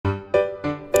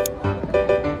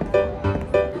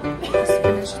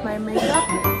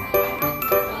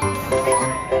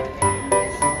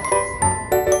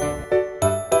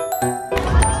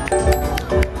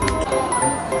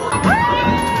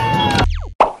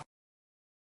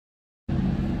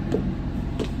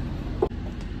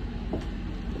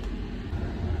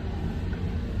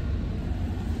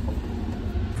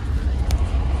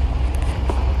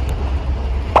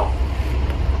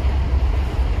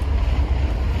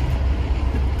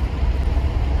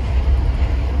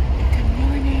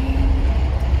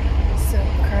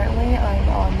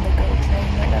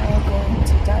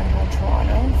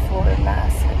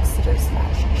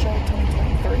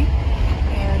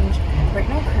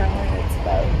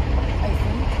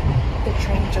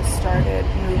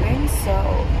So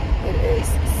it is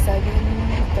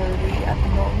 7:30 at the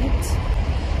moment.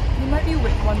 You might be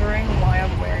wondering why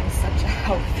I'm wearing such an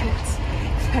outfit.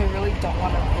 I really don't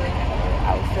want to bring another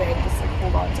outfit and just like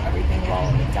hold on to everything while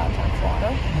I'm in downtown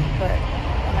Toronto. But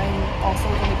I'm also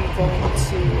going to be going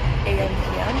to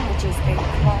AM/PM, which is a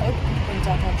club in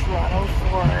downtown Toronto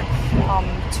for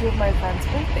two of my friends'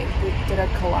 birthdays. We did a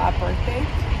collab birthday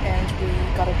and we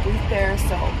got a booth there.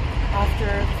 So after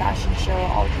the fashion show,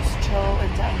 I'll just chill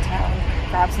in downtown,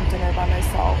 grab some dinner by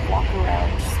myself, walk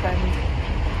around, spend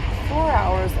 4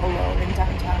 hours alone in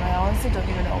downtown. I honestly don't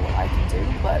even know what I can do,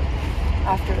 but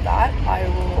after that, I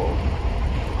will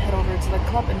head over to the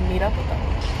club and meet up with them.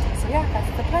 So yeah,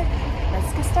 that's the plan.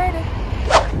 Let's get started.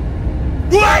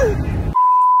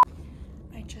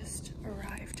 I just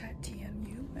arrived at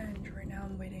TMU and right now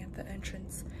I'm waiting at the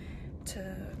entrance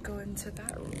to go into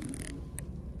that room.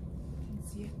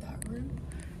 See at that room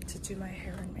to do my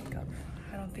hair and makeup.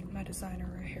 I don't think my designer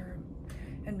or hair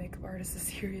and makeup artist is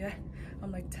here yet.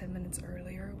 I'm like 10 minutes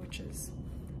earlier, which is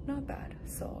not bad.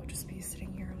 So I'll just be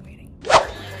sitting here and waiting.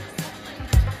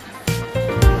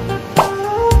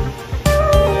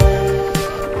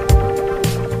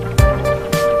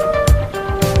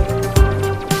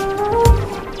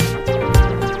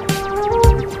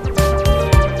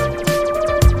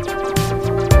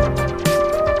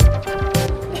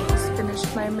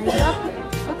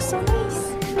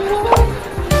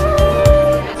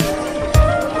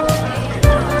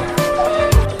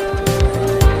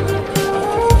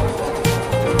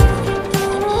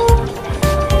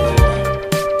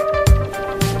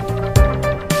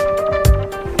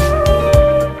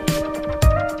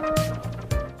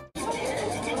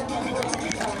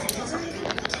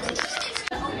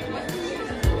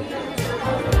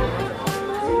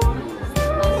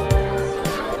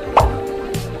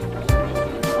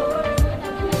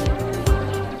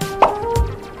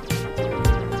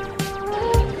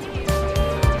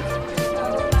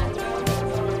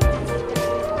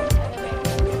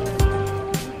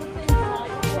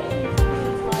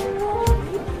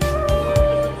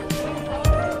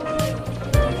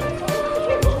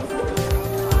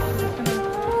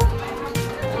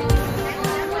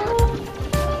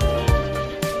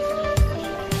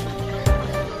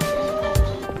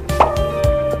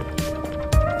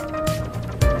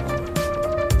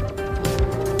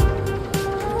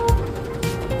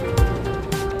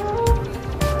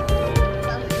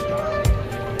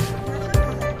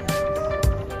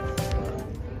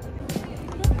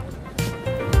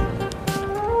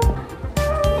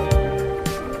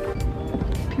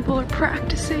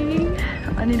 Practicing.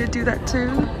 I need to do that too.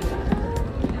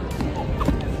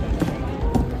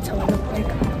 That's how I look like.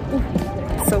 Ooh,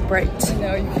 it's so bright. I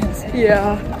know, you can see.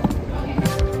 Yeah.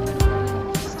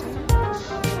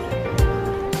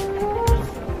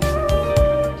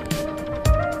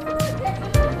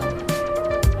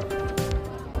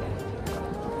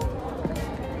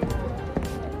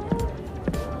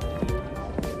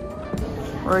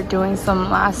 We're doing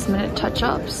some last minute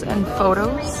touch-ups and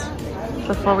photos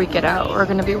before we get out. We're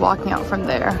gonna be walking out from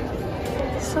there.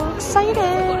 So excited!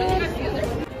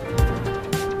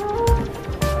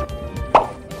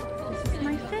 This is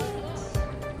my face.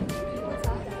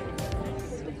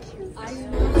 So cute.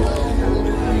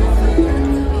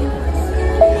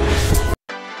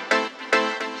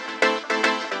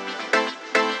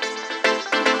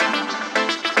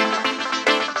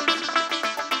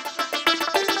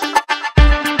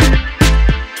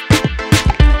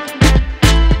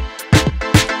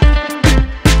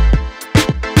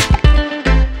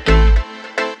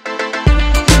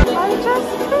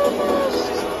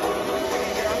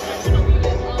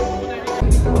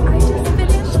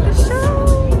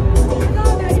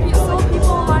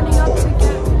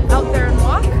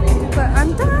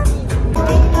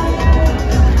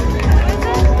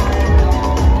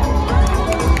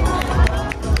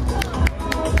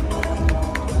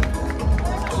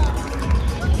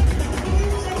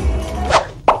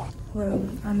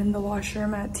 I'm in the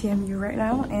washroom at TMU right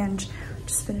now and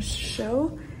just finished the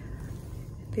show.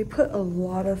 They put a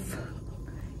lot of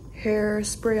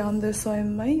hairspray on this, so I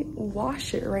might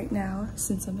wash it right now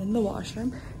since I'm in the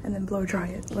washroom and then blow dry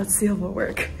it. Let's see if it'll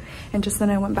work. And just then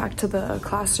I went back to the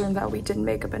classroom that we did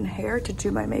makeup and hair to do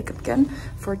my makeup again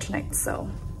for tonight. So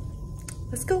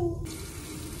let's go.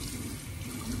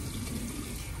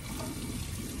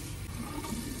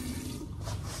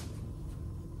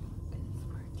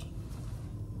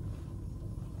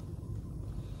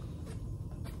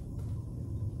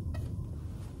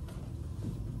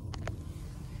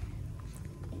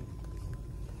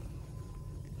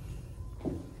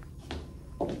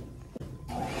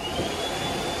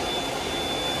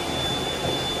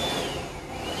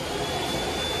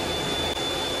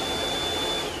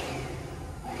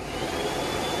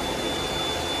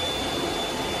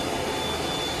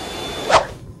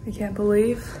 can't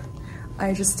believe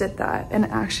I just did that, and it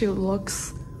actually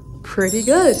looks pretty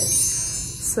good.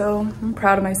 So I'm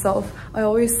proud of myself. I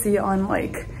always see on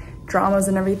like dramas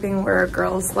and everything where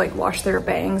girls like wash their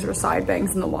bangs or side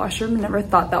bangs in the washroom. Never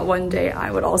thought that one day I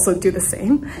would also do the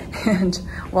same. And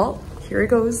well, here it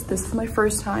goes. This is my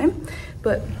first time,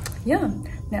 but yeah,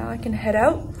 now I can head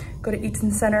out, go to Eaton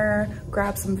Center,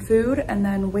 grab some food, and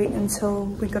then wait until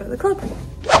we go to the club.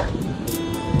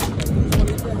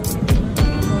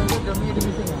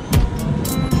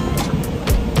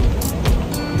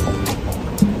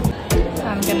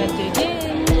 I'm gonna dig in.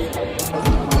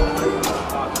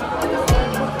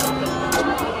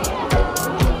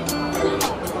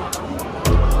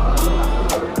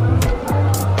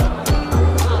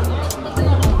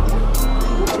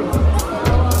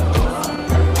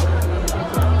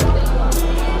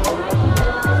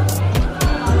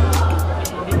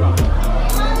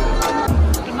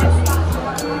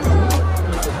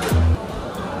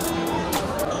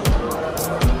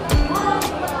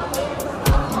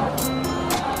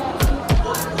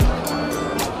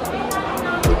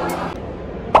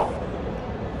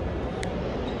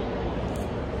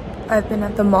 I've been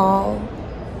at the mall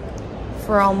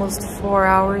for almost 4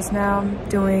 hours now,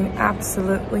 doing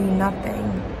absolutely nothing.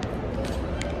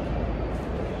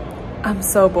 I'm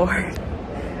so bored.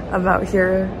 I'm out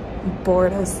here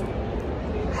bored as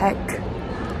heck.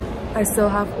 I still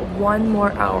have 1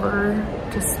 more hour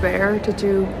to spare to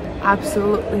do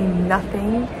absolutely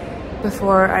nothing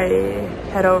before I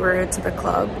head over to the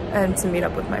club and to meet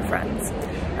up with my friends.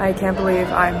 I can't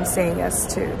believe I'm saying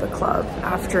yes to the club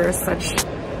after such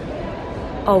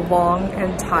a long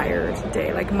and tired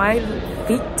day. Like my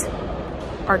feet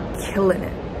are killing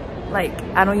it. Like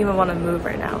I don't even want to move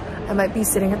right now. I might be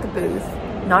sitting at the booth,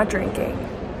 not drinking,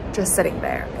 just sitting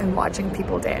there and watching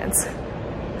people dance.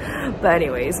 But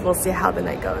anyways, we'll see how the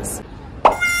night goes.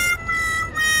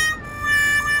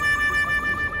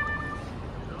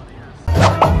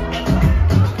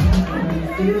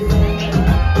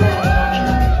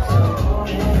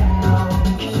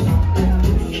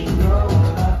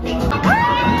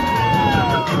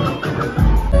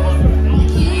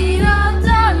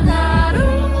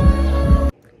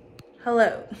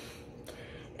 Hello.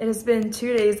 It has been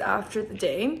 2 days after the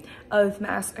day of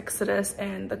mass exodus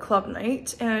and the club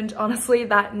night, and honestly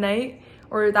that night,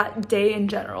 or that day in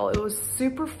general, it was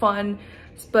super fun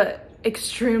but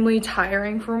extremely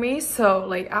tiring for me. So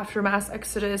like after mass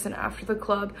exodus and after the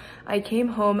club, I came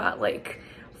home at like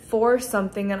 4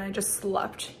 something and I just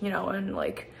slept, you know, and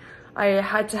like I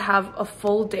had to have a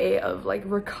full day of like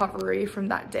recovery from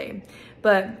that day.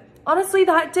 But honestly,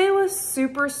 that day was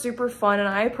super fun, and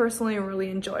I personally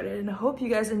really enjoyed it, and I hope you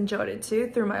guys enjoyed it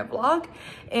too through my vlog.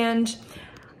 And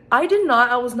I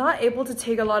was not able to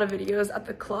take a lot of videos at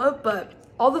the club, but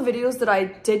all the videos that I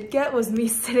did get was me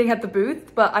sitting at the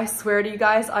booth. But I swear to you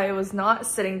guys, I was not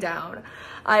sitting down.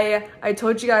 I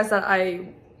told you guys that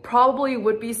I probably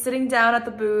would be sitting down at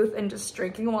the booth and just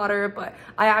drinking water, but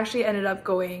I actually ended up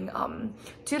going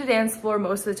to the dance floor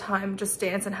most of the time, just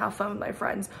dance and have fun with my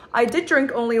friends. I did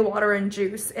drink only water and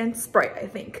juice and Sprite, I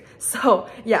think. So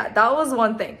yeah, that was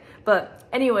one thing. But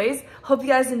anyways, hope you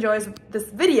guys enjoyed this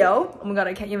video. Oh my god,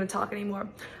 I can't even talk anymore.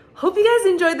 Hope you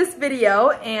guys enjoyed this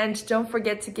video, and don't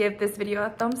forget to give this video a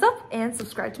thumbs up and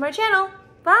subscribe to my channel.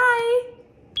 Bye!